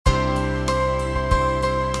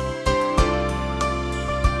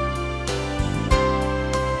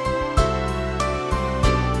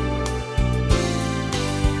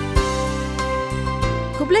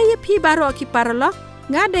Chapi baro ki paralok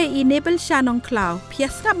ngade enable shanong cloud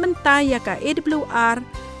piasngap mentay yaka AWR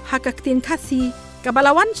hakaktin kasi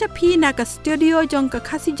kabalawan chapi na ka studio jong ka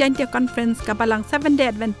kasi jantia conference kabalang 7 Day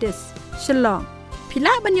Adventist Shalom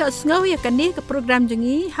pila banyo sngaw yaka ni ka program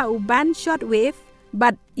jongi ha uban shortwave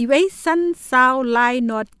but iway san sao lai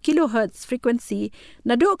not kilohertz frequency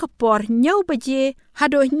na do ka por nyaw baje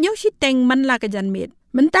hado nyaw shiteng man la ka janmet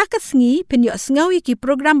menta ka sngi penyo sngaw ki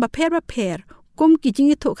program ba pher kum ki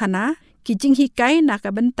jingi tho khana ki jinghikai na ka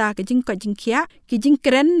banta ka jingkoit jingkhiah ki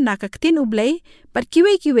jingkren na ka ktin ublei pat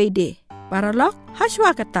kiwei de paralok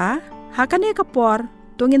haswa kata hakane ka por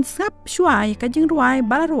tungin sap shwai ka jingruai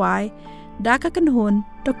balarwai da ka kanhon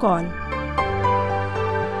to kol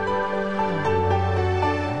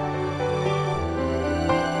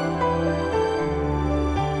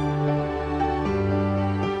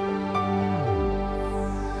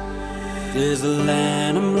There's a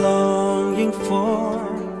land I'm longing for,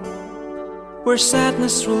 where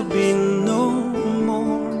sadness will be no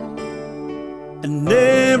more, and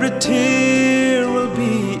every tear will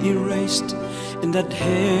be erased in that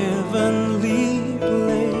heavenly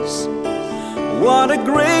place. What a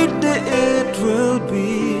great day it will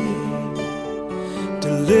be to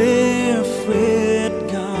live with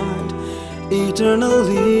God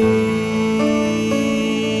eternally.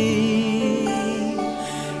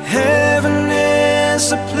 Heaven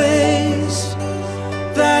is a place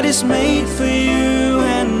that is made for you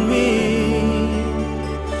and me.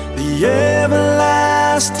 The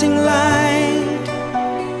everlasting light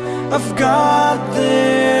of God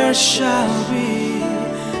there shall be.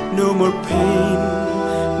 No more pain,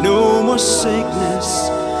 no more sickness,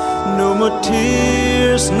 no more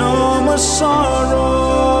tears, no more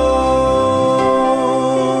sorrow.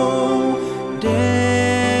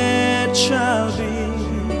 Death shall be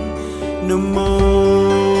no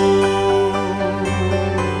more.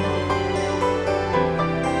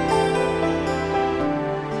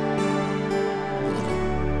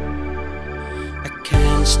 I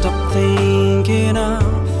can't stop thinking of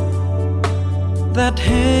that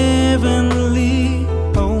heavenly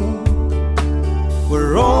home,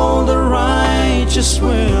 where all the righteous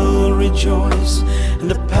will rejoice and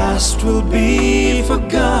the past will be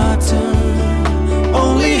forgotten.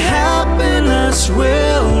 Only happiness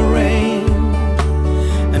will reign,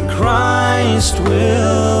 and Christ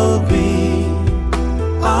will be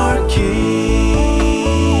our King.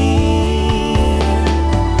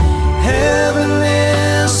 Heaven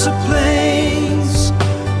is a place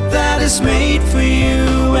that is made for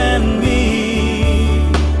you and me.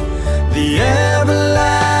 The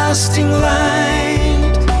everlasting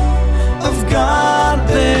light of God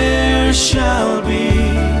there shall be.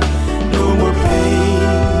 No more pain,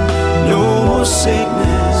 no more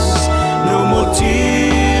sickness, no more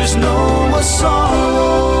tears, no more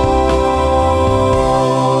sorrow.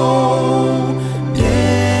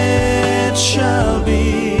 Death shall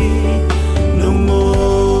be no more.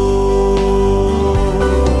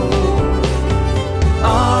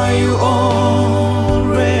 Are you all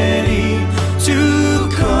ready to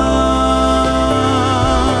come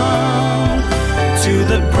to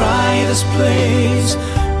the brightest place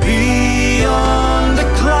beyond the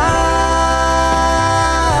clouds,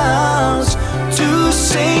 to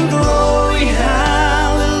sing glory,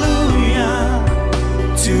 hallelujah,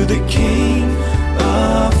 to the King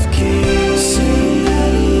of Kings? Sing,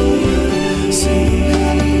 sing,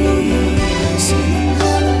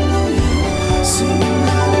 sing.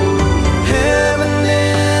 Heaven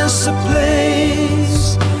is a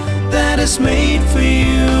place that is made for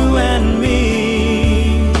you and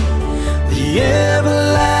me. The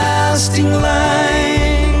everlasting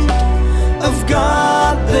light of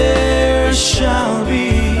God there shall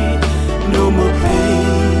be. No more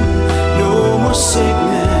pain, no more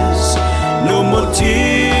sickness, no more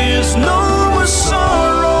tears, no more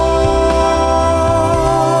sorrow,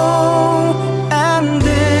 and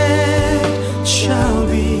death shall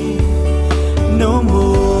be no more.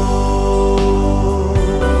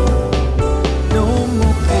 No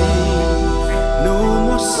more pain, no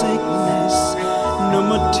more sickness, no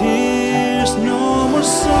more tears, no more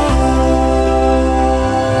sorrow.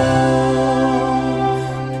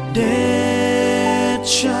 Death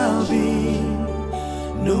shall be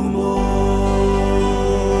no more.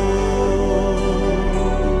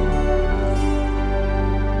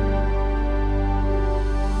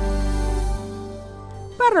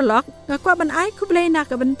 paralok ngakwa ban ai kublai na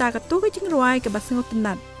ka banta ka tu ka jingruai ka basngot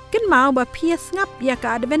nat kin mau ba phias ngap ya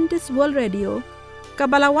ka Adventist World Radio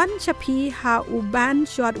kabalawan chapi ha uban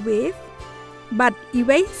shortwave but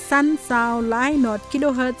iway san sao lai not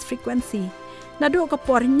kilohertz frequency nado ka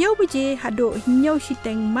por nyau beje hado nyau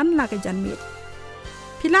shiteng man la ka janmit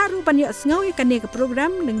pilaru ban yo sngaw ya kane ka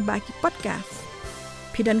program leng baki podcast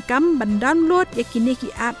pidan kam ban download ya kini ki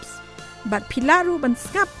apps bat pilaru ban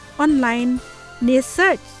skap online ne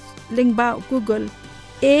search leng ba Google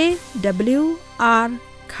AWR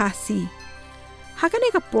Kasi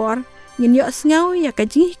hakane ka por ngin yo sngaw ya ka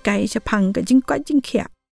jingkai chapang ka jingkoit jingkhiah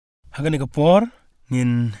hakane ka por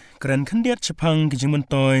ngin kran khandiat chapang ki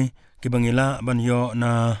jingmantoy ki bangila ban yo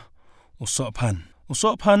na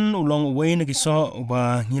Sohphan ulong uway na kiso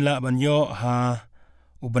uba ngila ban yo ha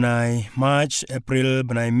ubanay March, April,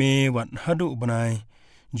 banay May, wat hadu ubanay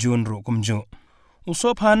June ro kumjo.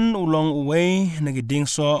 Sohphan ulong uway na giding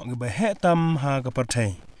so giba hetam ha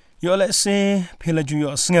kapartay. Yo let's say pila ju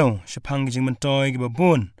yo sngaw shapang gijingmantoy giba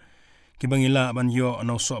bun giba ngila ban yo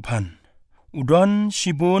na Sohphan. Udon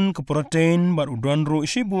shibun ka protein bat udon ro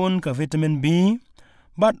shibun ka vitamin B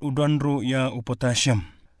bat udon ro ya potassium.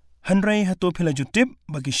 Handrai hatu pila jutip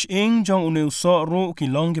bagi shing jong une uso ro ki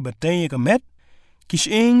long ki batay ka met ki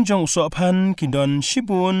shing jong Sohphan ki don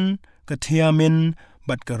shibun ka thiamin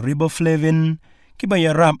bat ka riboflavin ki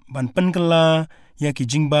bayarap ban penkala ya ki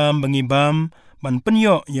jingbam bangibam ban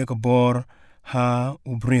penyo ya ka bor ha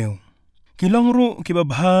ubreu ki long ro ki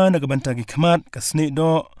babha na ka banta ki khmat ka sne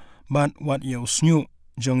do bat wat ya usnyu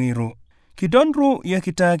jong iro ki don ro ya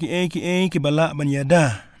kita ki ki bala ban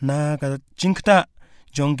yada na ka jingkta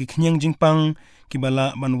jong ki knyang jingpang ki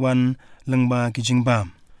bala banwan lengba ki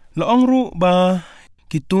jingbam laong ru ba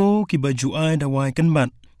ki tu ki baju ai dawai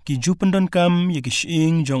kanbat ki ju pendon kam ye ki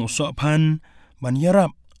shing jong Sohphan ban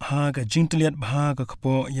yarap ha ka jingtliat bha ka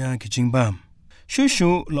khapo ya ki jingbam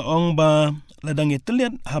shushu laong ba ladang ye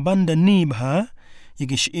tliat haban da ni bha ye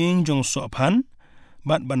ki shing jong Sohphan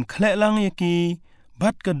bat ban khle lang ye ki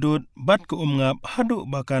bat ka dut bat ka umngap hadu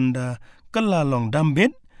bakanda kala long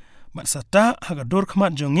dambit bat sata haga dor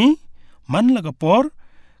khmat jongi man laga por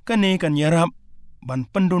kane kan yarap ban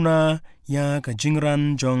penduna ya ka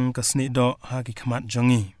jingran jong ka sne do ha ki khmat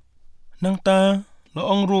jongi nangta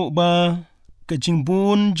laong ru ba ka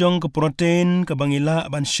jingbun jong ka protein ka bangila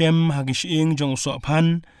ban shem ha ki shing jong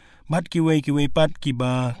Sohphan bat ki wei pat ki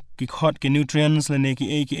ba ki khot ki nutrients lane ki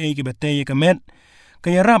ki batay ka met ka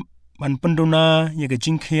yarap ban penduna ya ka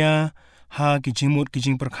jingkhiah ha ki jingmut ki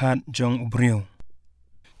jingperkhat jong ubreu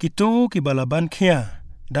kitu ki balaban khia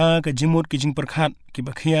da ka jimut ki jing perkhat ki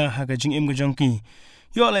bakhia ha ka jing em ga jongki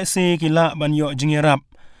yo le se ki la ban yo jingyarap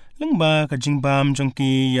lengba ka jingbam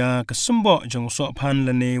jongki ya ka sumbo jong Sohphan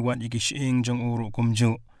lane wat yiki shing jong uru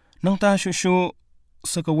kumju nangta shushu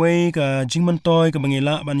sakawai ka jingmantoy ka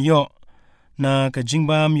bangila ban yo na ka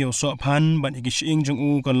jingbam yo Sohphan ban yiki shing jong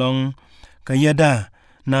u ka long ka yada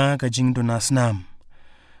na ka jing donasnam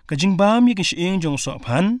ka jingbam yiki shing jong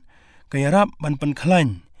Sohphan ka yarap ban pen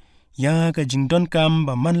khlan ya ka jingdon kam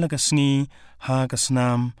ba man la ka sngi ha ka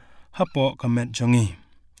snam hapo ka met jongi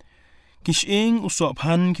kishing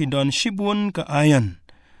Sohphan ki don shibun ka ayan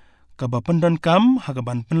ka ba pendon kam ha ka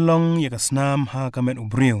ban penlong ya ka snam ha ka met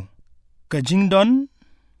ubreu ka jingdon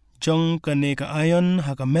jong ka ne ka ayan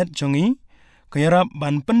ha ka met jongi ka yarap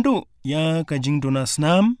ban pendu ya ka jingdona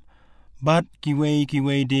snam bat ki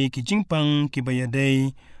wei de ki jingpang ki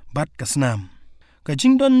bayadei bat ka snam ka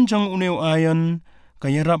jingdon jong uneu ayan ka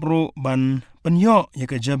yarap ro ban penyo ya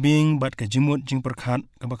ka jabing bat ka jimut jing perkhat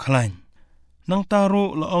ka bakhlain nang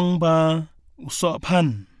taro laong ba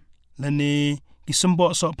Sohphan lane ki sembo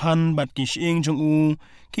Sohphan bat ki shing jong u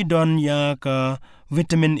ki don ya ka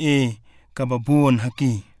vitamin A ka babun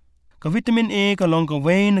haki ka vitamin A ka long ka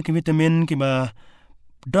wei na ki vitamin ki ba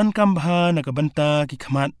don kam bha na ka banta ki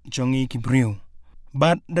khmat jongi ki breu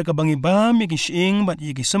bat da ka bangi ba mi ki shing bat ye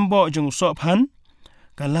ki sembo jong Sohphan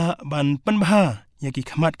kala ban penbha yaki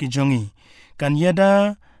khmat ki jongi kan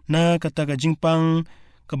yada na kata ka jingpang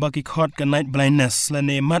ka baki khot ka night blindness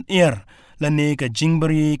lane mat ear lane ka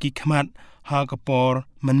jingbari ki khmat ha ka por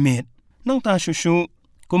manmet nang ta shushu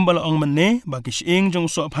kumbala ong manne baki shing jong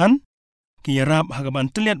Sohphan ki yarap ha ka ban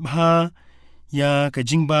tliat bha ya ka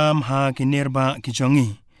jingbam ha ki nerba ki jongi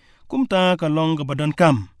kumta ka long ka badon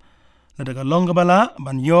kam lada ka long ka bala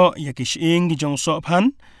ban yo yaki shing ki jong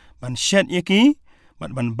Sohphan ban shet yaki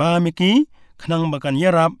bat ban ba miki khnang bakan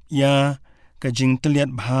yarap ya ka jing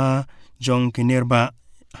tliat bha jong kinerba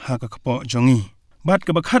ha ka khapo jongi bat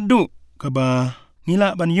ka bakhaddu ka ba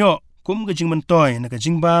ngila ban yo kum ka jing mantoy na ka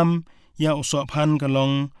jingbam ya Sohphan ka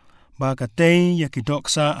long ba ka tei ya ki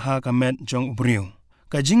doksa ha ka met jong ubreu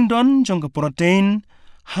ka jingdon jong ka protein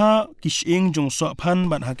ha ki shing jong Sohphan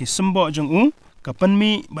bat ha ki sembo jong u ka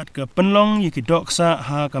panmi bat ka penlong ya ki doksa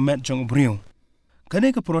ha ka met jong ubreu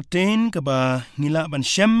Kane ka protein ka ba ngila ban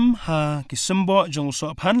shem ha ki sembo jong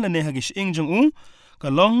Sohphan lane ha gish ing jong ka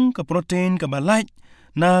long ka protein ka ba light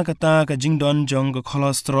na ka ta ka jingdon jong ka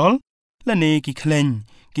cholesterol lane ki klen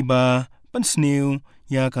ki ba pan snew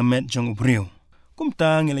ya ka met jong ubriu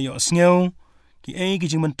kumta ngila yo sngew ki ki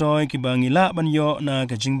jingmantoy ki ba ngila ban yo na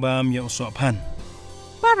ka jingbam yo Sohphan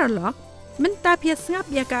paralok menta pia ngap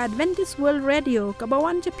ya ka Adventist World Radio ka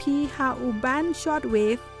bawan japi ha uban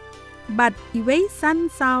shortwave but iway sun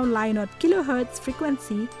sound line not kilohertz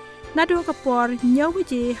frequency na do ka por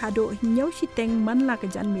nyawaje hado nyaw shiteng man la ka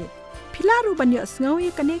janmet pilaru banyo sngaw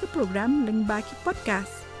ya kane ka program leng ba ki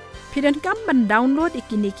podcast pidan kam ban download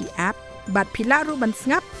ikini ki app but pilaru ban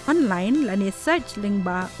snap online la ne search leng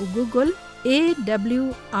ba u Google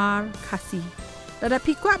AWR khasi lada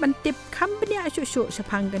pi kwa ban tip kam banya sho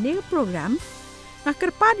shapang kane ka program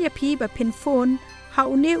ngakarpat ya pi ba pin phone ha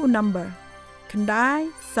une u number Kandai,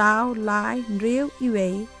 Sao, Lai, Nreu,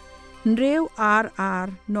 Iwe, Nreu, R,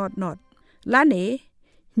 Not. Lane,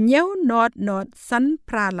 Not, San,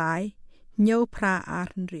 Pra, Lai, Nyau, Pra, R,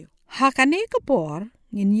 Nreu. Hakane kapor,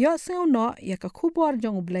 ngin yo sao no, yaka kubor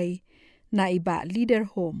jong blay, na iba leader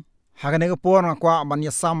home. Hakane kapor nga kwa man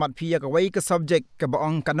ya samat piya ka way ka subject ka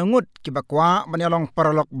baong kanungut kiba kwa man yalong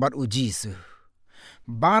paralok bat U Jisu.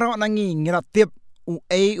 Baro nangi ngiratip u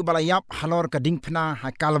ubalayap halor ka dingpna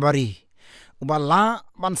ha Kalbari. Ubala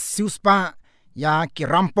ban siuspa ya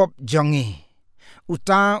kirampop jongi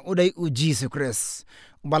uta udai U Jisu Kris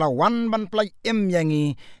ubala wan ban play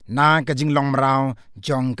yangi na ka jinglong mrao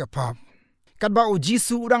jong ka pop kadba U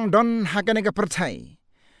Jisu udang don hakane ka pertai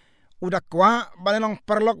udakwa banelong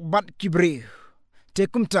paralok bat kibri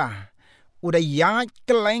tekumta uda ya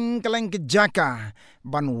keleng ke jaka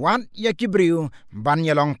ban wat ya kibriu ban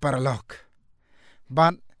yalong paralok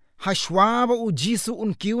bat hashwa ba U Jisu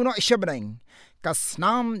unkiu no ishabreng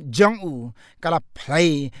kasnam jong kala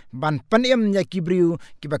play ban panem ya kibriu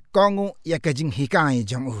kiba kongu ya kajing hikai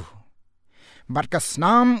jong bat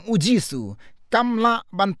kasnam U Jisu kamla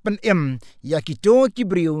ban panem ya kito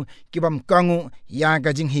kibriu kibam kongu ya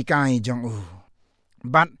kajing hikai jong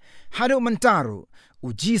bat hadu mentaru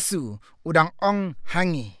U Jisu udang ong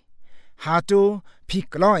hangi hatu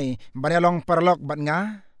pikloi banelong paralok bat nga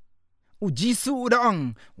U Jisu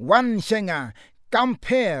udang wan shenga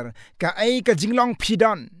compare ka ka jinglong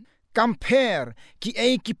pidon compare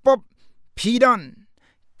ki ki pop pidon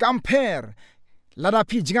compare lada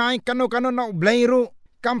pi jngai kano na blairu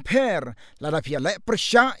compare lada pi le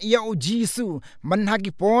persha ya U Jisu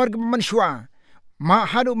manhagi por manshwa ma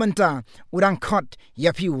hadu menta urang khot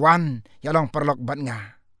ya pi wan ya long parlok bat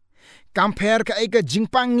nga compare ka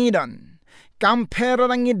jingpangidon compare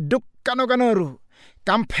rangi duk kano ru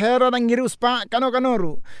Kampera nang ngiruspa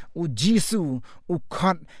kano-kanoru U Jisu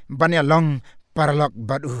ukot banyalong paralok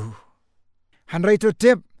badu. Hanrai to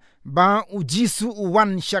tip ba U Jisu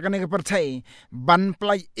uwan syakane ke pertai ban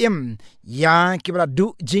play ya kibala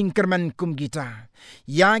du jingkerman kum kita.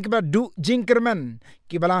 Ya kibala du jingkerman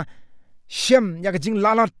kibala syem ya ke jing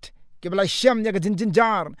lalot kibala syem ya ke jing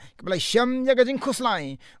jinjar kibala syem ya ke jing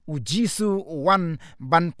kuslai U Jisu uwan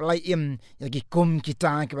ban play ya ki kum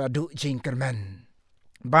kita kibala du jingkerman.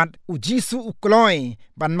 Bat U Jisu ukloi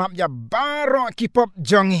ban map ya baro kipop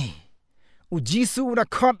jongi U Jisu udah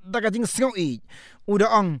khot daga jingsngewrit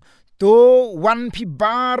udah ong to wan pi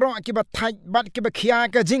baro akibat thaj bat kiba khia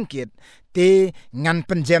ka jingkit te ngan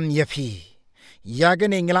penjem yapi ya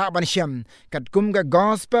gane ngila ban syam kat kum ga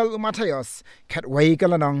gospel Matthayos kat wai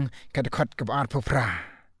kalanong kat khot ka bar phupra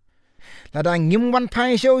lada ngim wan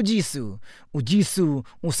pai sho U Jisu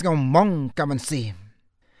usngam mong kaman sim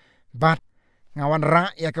bat ngawan ra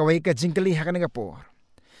ya kawai ka jingkeli hakane kapor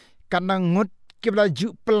kanang ngut kibla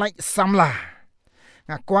ju pelai samla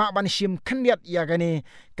ngakwa ban shim khandiat ya gane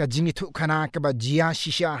ka jingitu khana ka ba jia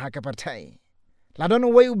shisha ha ka partai ladon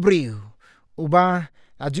wai ubriu uba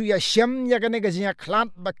laju ya syam ya gane ka jinya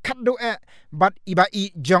khlat ba khaddo bat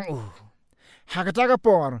ibai jong hakata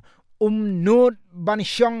kapor nut ban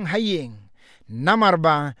syong haying namar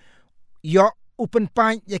ba yo open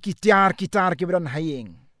pai ya kitar kibran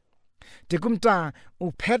haying Tekumta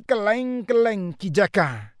upet keleng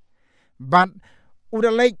kijaka bat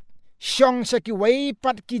udalek syong saki wei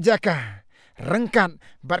pat kijaka rengkat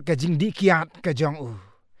bat kajing dikiat ke jong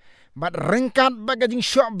bat rengkat bat kajing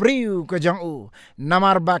syok briu ke jong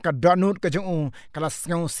namar ba ka donut ke jong kala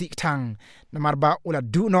ngau sik tang namar ba ula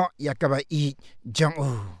duno ya ka ba I jong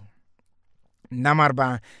namar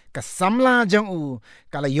ba ka samla jong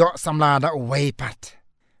kala yo samla da wei pat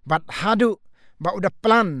bat hadu ba udah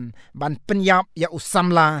plan ban penyap ya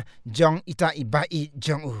usamla jong ita ibai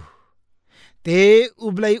jong te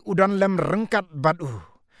ublai udan lem rengkat badu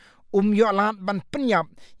yo lat ban penyap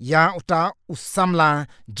ya uta usamla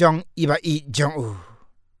jong iba I jong u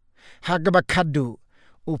hagaba khadu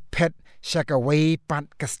u phet shaka wei pat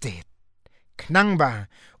ka state knang ba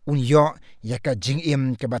un yo yaka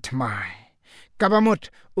jingim ka batmai kabamut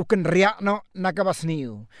uken ria no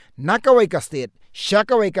nakabasniu nakawai ka state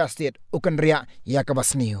shakawai ka state uken ria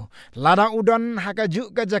yakabasniu lada udon hakaju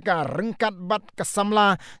ka jaka rengkat bat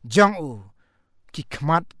kasamla jong u ki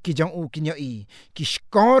khmat ki jong u kinyo I ki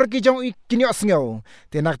skor ki jong U kinyo sngo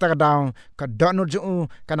te nak ta daw ka donut jong u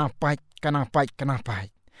kana pai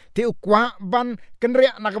te ukwa ban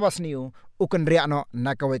kenria nakabasniu uken ria no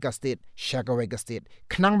nakawai ka state shakawai ka state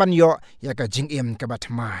knang ban yo yaka jingim ka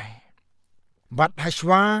batmai bat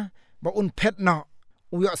hashwa ba un phet no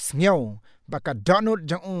uyo sngo baka donut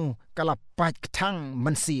jong u kala pai ktang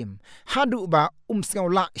mansim hadu ba sngo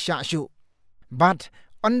la sha shu bat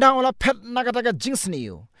ondang ola phet nakataka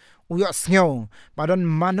jingsniu uyo sngo badon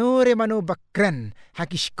manore manu bakren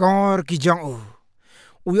hakiskor ki jong u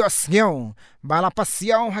uyo sngo bala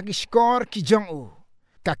pasiao hakiskor ki jong u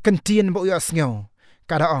ka kentin ba uyo sngo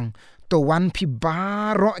kadaong to wan pi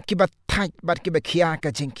baro ki batai bat ki bakia ka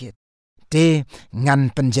jingkit te ngan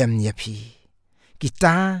penjem ya pi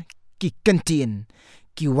kita ki kentin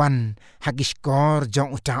ki wan hakiskor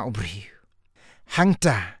jong uta ubri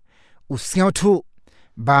hangta usngau thu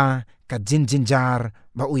ba ka jinjar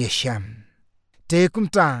ba uyasham te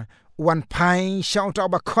kumta wan pai shauta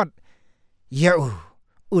ba khot ya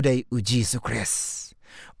udai U Jisu Christ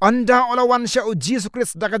onda ola wan sha U Jisu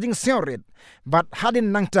Christ daga jingsngewrit bat hadin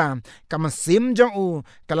nangta kamasim jong u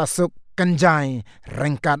kalasuk kanjai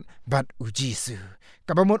rengkat bat U Jisu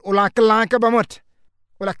kabamut ula kala kabamut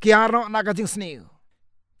ula kiarno naga jingsniu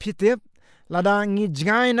pitip lada ngi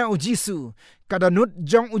jngai na U Jisu kada nut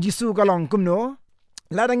jong U Jisu kalong kumno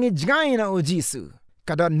lada ngi jngai na U Jisu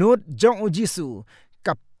kada nut jong U Jisu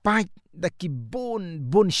kapai da ki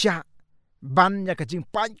bun sha ban ya ka jing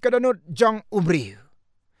pai kada nut jong ubri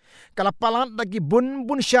kala palat da ki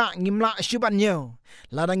bun sha ngimla shuban nyo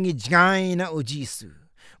lada ngi jngai na U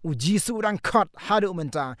Jisu rang khot hadu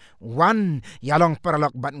menta wan yalong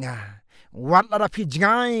paralok bat nga wat lada pi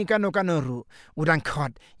jngai kanu udang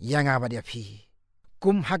khot yanga badia pi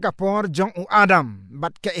kum hakapor jong U Adam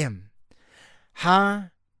bat ka em ha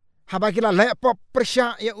bakila le pop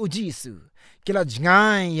persha ya U Jisu kila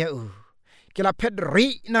jngai ya u kila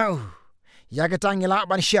pedri na u ya katangila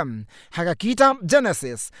ban syam haga kitab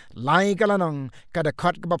Genesis lai kalanong kada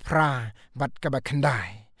khot ka bapra bat ka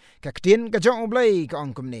bakandai kaktin ka jong ublai ka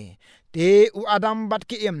ongkum ni te U Adam bat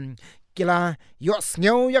ki em kila yo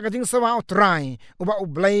snyo ya kating sawa utrai uba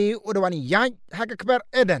ublai udawani yaj haga kber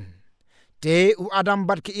Eden te U Adam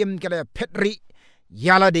bat ki em kila pedri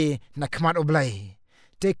yalade na kmat ublai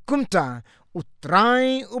te kumta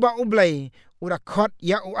utrai uba ublai uda khot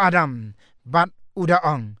ya U Adam bat uda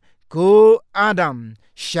ong ku Adam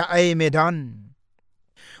syai medan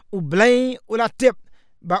ublai ula tip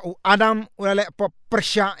ba U Adam ula le pop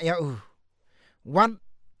persya ya u wan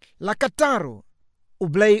lakataru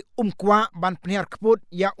ublai kwa ban pniar keput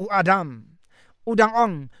ya U Adam udang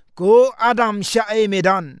ong ku Adam syai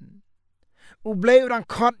medan ublai urang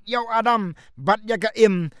khot ya U Adam bat ya ka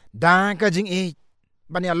im da ka jing e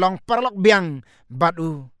ban ya long paralok biang bat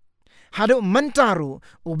u hadu mentaru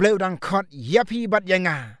ublai udang khot yapi bat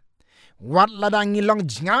yanga wat ladang long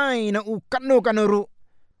jngai na u kanuru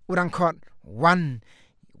urang khot wan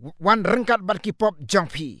rengkat bat ki pop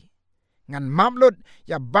jongpi ngan mamlut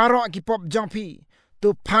ya baro ki pop jongpi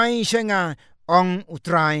tu pai shenga ong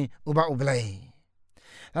utrai uba ublai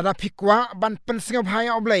lada pikwa ban pensengau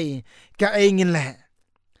bhaya ublai ka engin le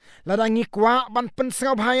lada ngi kwa ban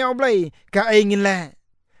pensengau bhaya ublai ka engin le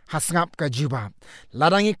hasngap ka jubab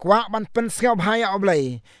ladangi kwa ban pensengau bhaya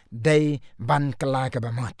oblai dei ban kala ka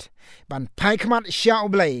bamut ban pai khmat sha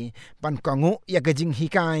oblai ban kongu ya ka jing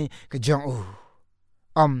hikai ka jong u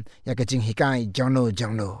ya ka jing hikai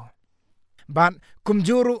jongno ban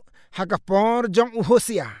kumjuru hakapor jong u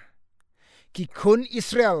Hosia ki khun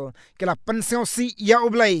Israel kala pensengau si ya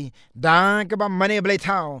oblai da ka ba mane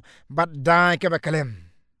bleithaw bat da ka ba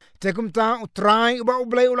kalem tekumta utrai uba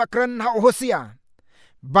oblai ulakran ha Hosia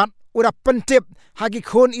bat uda pentip hagi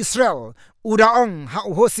khon Israel uda ong ha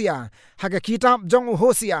Hosia haga kitab jong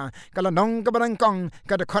Hosia kala nong ka barang kong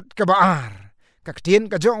kada khot ka baar kaktien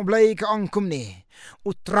ka jong blai ka ong kumni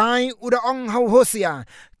utrai uda ong ha Hosia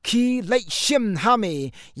ki lai shim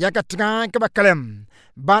hame ya ka tga ka bakalem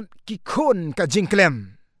bat ki khon ka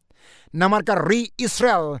jingklem namar ka ri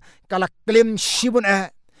Israel kala klem shibun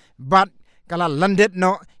bat kala landet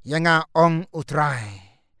no yanga ong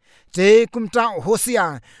utrai te kumta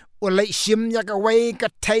Hosia ulai shim ya ka wei ka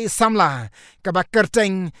thai samla ka ba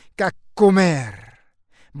kerteng ka kumer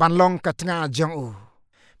ban long ka tnga jong u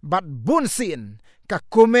bat bun sin ka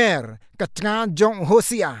kumer ka tnga jong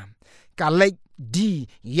Hosia ka lek di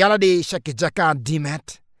yalade shakijaka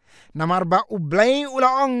dimet namar ba ublai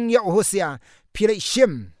ula ong ya Hosia pire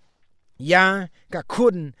shim ya ka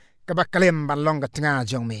kun ka ba kalem ban long ka tnga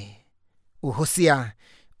jong me Hosia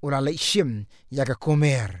ula lek shim ya ka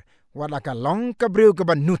kumer wala ka long ka briu ka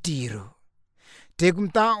ban nutiru tegum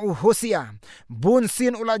ta Hosia bun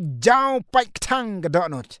sin ula jaw paik tang ga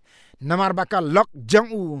donot namar ba ka lok jong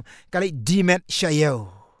u kali dimet shayo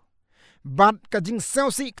bat ka jing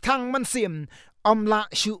sausi tang man sim omla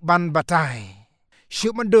shu ban batai shu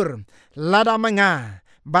mandur lada manga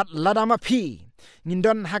bat lada mapi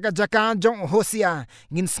ngindon haga jaka jong Hosia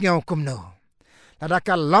ngin sngew kumno lada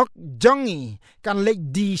ka lok jongi kan lek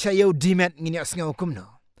di shayo dimet ngin ya sngew kumno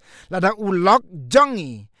lada u lok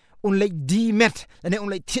jongi un lek di met lane un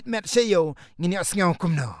lek tit met shayo ngin ya sngew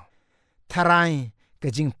kumno tarai ka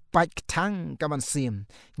jing paik tang ka man sim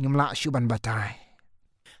ngimla shu ban batai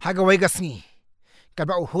haga wei gasngi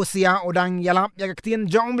kaba Hosia udang yalap ya ktien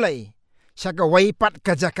jong blai shaka wei pat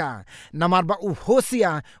ka jaka namar ba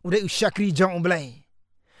Hosia ude ushakri jong blai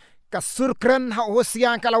ka surkran ha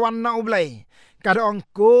Hosia kalawan na blai kada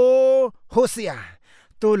ongko Hosia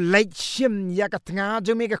to lek shim ya ka tnga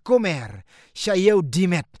jome ka komer shayo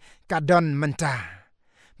dimet ka don menta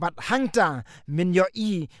bat hangta min yo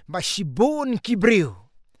i ba shibun kibriu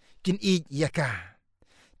kin i yaka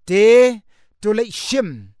te to lek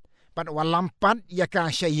shim pat walampat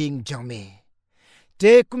yaka shaying jome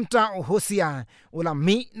te kumta Hosia ula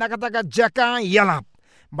mi nakataka jaka yalap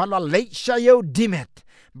bala lek shayo dimet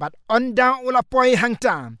bat onda ula poi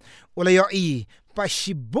hangta ula yo i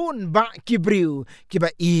pashibun ba kibriu kiba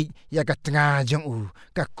i yaka tnga jong u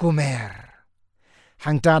ka kumer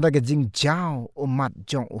hangta da jing jaw umat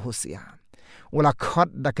jong Hosia ula khot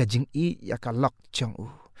da jing i yaka lok jong u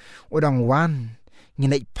udang wan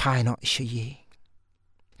nginai pai no shayi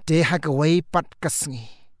te hakawai pat kasngi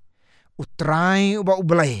utrai uba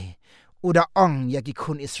ublai uda ong yaki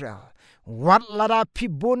kun Israel wat lada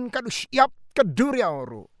pibun kadus yap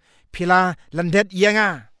kaduriauru pila landet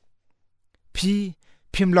yanga pi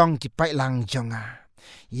pimlong ki pailang jonga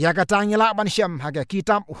yakata ngila ban syam haga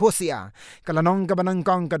kitab Hosia kalanong ka banang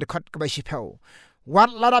kong ka dekat ka baishipau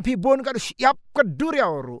wat lada pibun kadus yap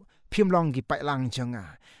kaduriauru pimlong ki pailang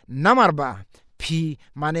jonga namarba pi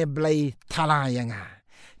mane blai thala yanga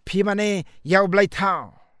pi mane yau bleithaw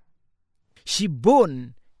shibun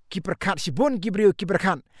ki perkat shibun ki briu ki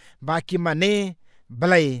perkat ba ki mane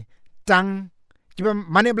blai tang ki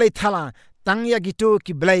mane blai thala tang ya gitu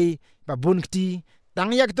ki blai babun kti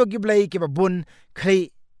tang ya gitu ki blai ki babun khri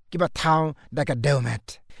ki ba thaw da ka deumet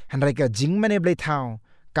hanrai ka jing mane blai thaw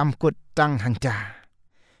kamkut tang hangta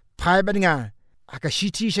phai badinga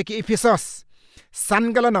akashiti shaki episos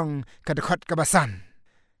san galanong ka dekhot ka basan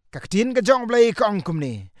kaktin ka jong blai ka ongkum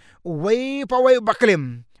ni uwei pawai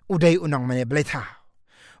baklim udai unong mane bleithaw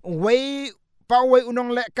uwei pawai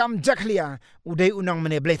unong le kam jakhlia udai unong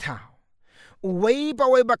mane bleithaw uwei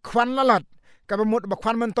pawai bakwan lalat kabamut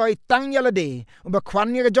bakwan man toy tang yalade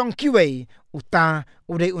bakwan ya jong kiwei uta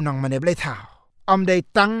udai unong mane bleithaw am dei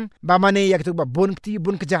tang ba mane yak tu ba bun kti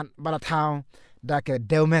bun kjan bala thaw da ke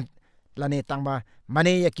deumet lane tang ba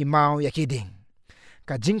mane yaki mau yaki ding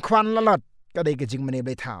ka jingkwan lalat ka dei ke jing mane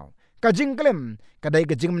bleithaw ka jing klem ka dei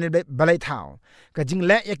ka jing mane bleithaw ka jing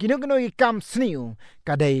le yakino kno ikam sniu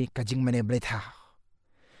ka dei ka jing mane bleithaw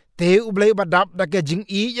te ublei badap da ke jing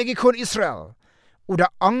i yaki khon Israel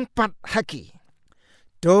uda ong pat haki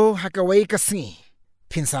do hakawai kasni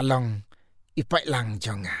pinsalong ipai lang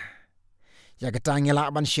jonga yakata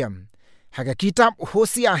ngela ban syam haga kitab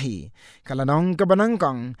Hosia hi kalanong ka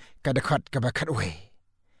banangkong ka dekat ka bakat we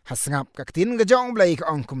hasngap ka tin ga jong blai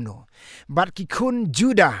ka ong kumno bat ki kun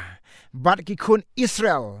Juda bat ki kun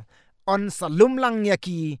Israel on salum lang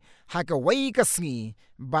yaki haka wai kasngi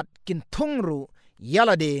bat kin thungru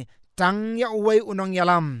yalade tang ya wai unong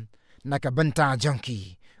yalam naka banta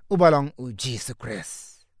jongki ubalong u Jisu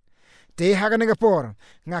Christ te haga negapor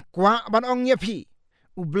nga kwa ban ong yapi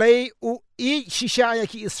ublay u I shisha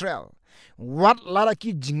yaki Israel wat lara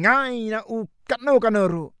ki jingai na u katno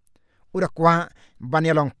kanoru uda kwa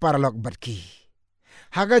banyalong paralok batki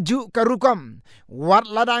haga ju karukam wat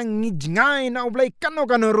lada ngijngai na ublay kano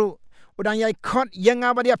kanoru udang yai khot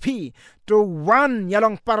yanga badia pi to wan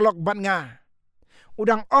yalong paralok bat nga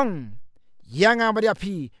udang ong yanga badia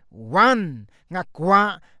pi wan nga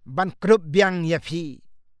kwa ban krup biang yapi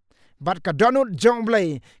bat ka donut jong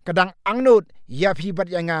blay kadang angnut yapi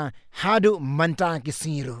bat yanga hadu manta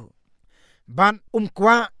kisiru ban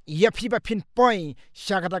kwah yapi ba phin poi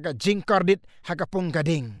shakata ka jingkoit hakapung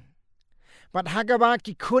gading bat hagaba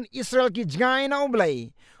ki khun Israel ki jngai na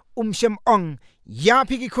ublai shem ong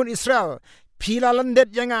yapi ki khun Israel phila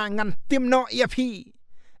landet yanga ngan timno yapi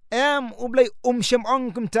ublai shem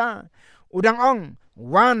ong kumta udang ong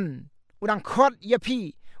wan udang khot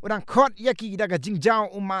yapi udang khot yaki daga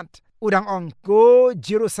jingjau umat udang ong go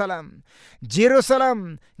Jerusalem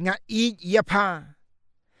nga I yapa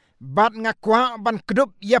bat nga kwah ban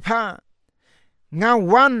kdup yapa nga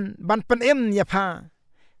wan ban penem yapa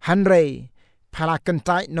hanrei phala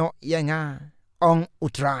kentai no yanga ong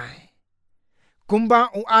utrai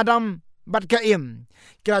kumba u Adam bat kaim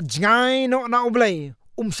kira jngai no na ublai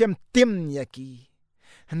shem tim yaki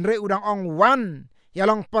hanrei udang ong wan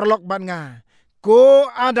yalong paralok ban nga ko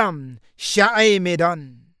Adam syai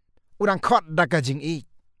medan udang khot daga jingi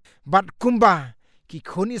bat kumba ki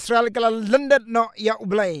khun Israel kala landet no ya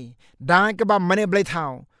ublai dang ke ba mane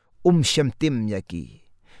bleithaw shem tim yaki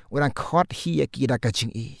udang khot hi yaki daga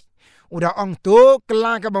jingi udang ong to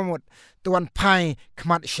kyllabamut tuan pai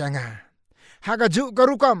khmat syanga hagaju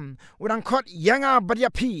garukam udang khot yanga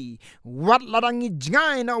baryapi wat ladangi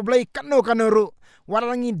jngai na ublai kanuru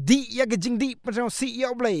walarangi di ya gejing di pensau si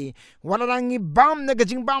ya oblay walarangi bam na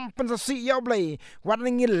gejing bam pensau si ya oblay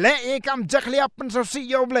walarangi le kam jaklia pensau si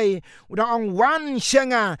ya oblay udang ong wan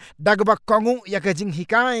syanga dagba kongu ya gejing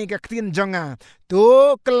hikai ka ktin jonga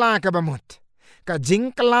to kyllabamut ka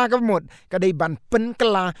jing kyllabamut ka dei ban pen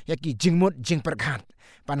kla ya ki jingmut jing perkhat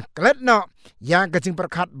pan klet no ya gejing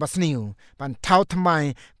perkhat basniu pan thau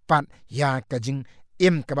thamai pat ya gejing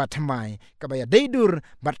im ka ba thamai ka ba ya deidur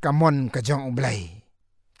bat ka mon ka jong oblay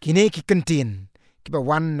kine ki kentin ki ba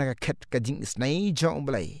wan na khet ka jing isnai jong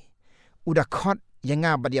oblay uda khot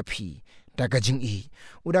yanga ba ya phi da ka jing I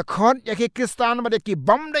uda khot ya ki kristan ba de ki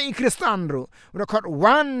bom dai kristan ru uda khot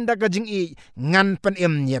wan da ka jing I ngan pen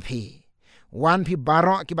im ya phi wan phi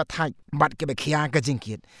baro ki ba thai bat ki ba khia ka jing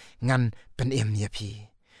kit ngan pen im ya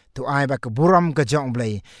phi tu ai ba ka buram ka jong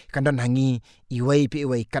blai kandan hangi iwei pi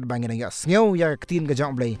iwei kat bangin ya sneu ya ktin ka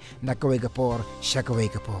jong blai na ka wei ka por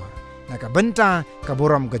shakawei ka por na ka benta ka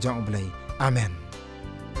buram ka jong blai amen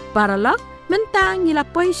paralok mentang ngila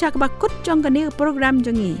poi syak bakut jong kani program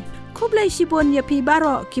jongi kublai sibon ya pi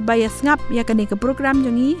baro ki bayas ngap ya kani ka program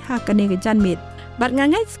jongi ha kani ka janmit bat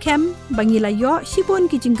ngangai scam bangila yo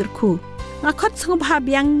sibon ki jingkerku ngakot sngop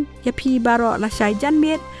habyang ya pi baro la shai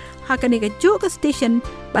janmit hakane ka ju ka station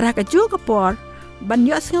barha ka ju ka por ban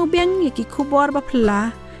yo sngau beng ki khubor ba phla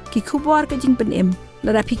ki khubor ka jing pen em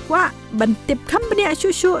la ra phikwa ban tip company a shu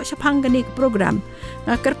shaphang gani program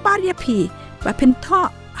na karpar ya phi ba phin tho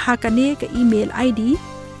hakane ka email id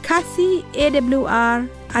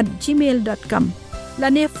khasiawr@gmail.com la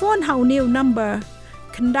ne phone hau new number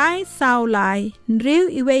khandai saw lai rew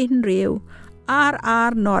iwe rew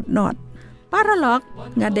rr not paralok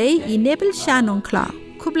ngadei enable shanong kla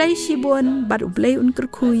kublai shibon bat ublai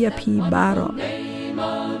unkerku ya pi baro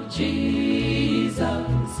Jesus,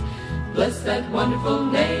 bless that wonderful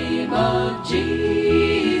name of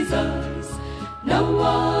Jesus. No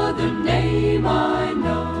other name I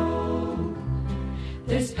know.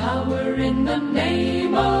 There's power in the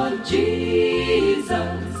name of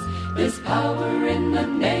Jesus. There's power in the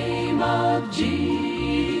name of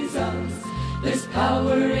Jesus. There's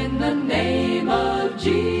power in the name of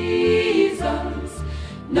Jesus.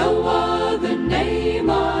 No other name